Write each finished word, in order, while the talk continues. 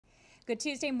Good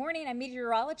Tuesday morning. I'm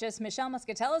meteorologist Michelle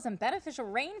Muscatello. Some beneficial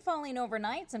rain falling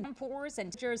overnight, some pours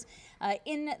and temperatures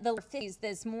in the 50s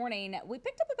this morning. We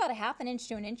picked up about a half an inch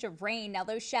to an inch of rain. Now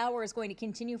those showers going to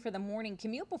continue for the morning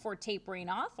commute before tapering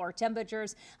off. Our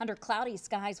temperatures under cloudy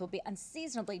skies will be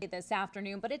unseasonably this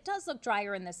afternoon, but it does look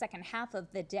drier in the second half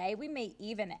of the day. We may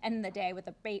even end the day with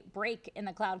a break in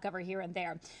the cloud cover here and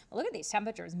there. But look at these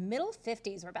temperatures, middle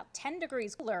 50s. We're about 10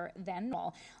 degrees cooler than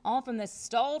normal. All from this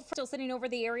stalled front still sitting over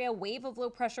the area. Wave of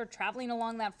low pressure traveling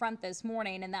along that front this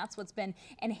morning, and that's what's been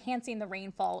enhancing the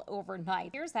rainfall overnight.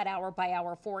 Here's that hour by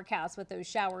hour forecast with those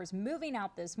showers moving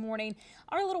out this morning.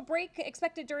 Our little break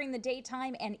expected during the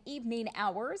daytime and evening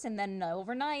hours, and then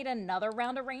overnight another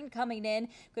round of rain coming in.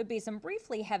 Could be some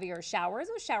briefly heavier showers.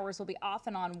 Those showers will be off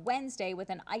and on Wednesday with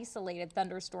an isolated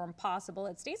thunderstorm possible.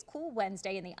 It stays cool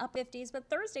Wednesday in the up 50s, but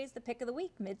Thursday's the pick of the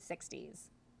week, mid 60s.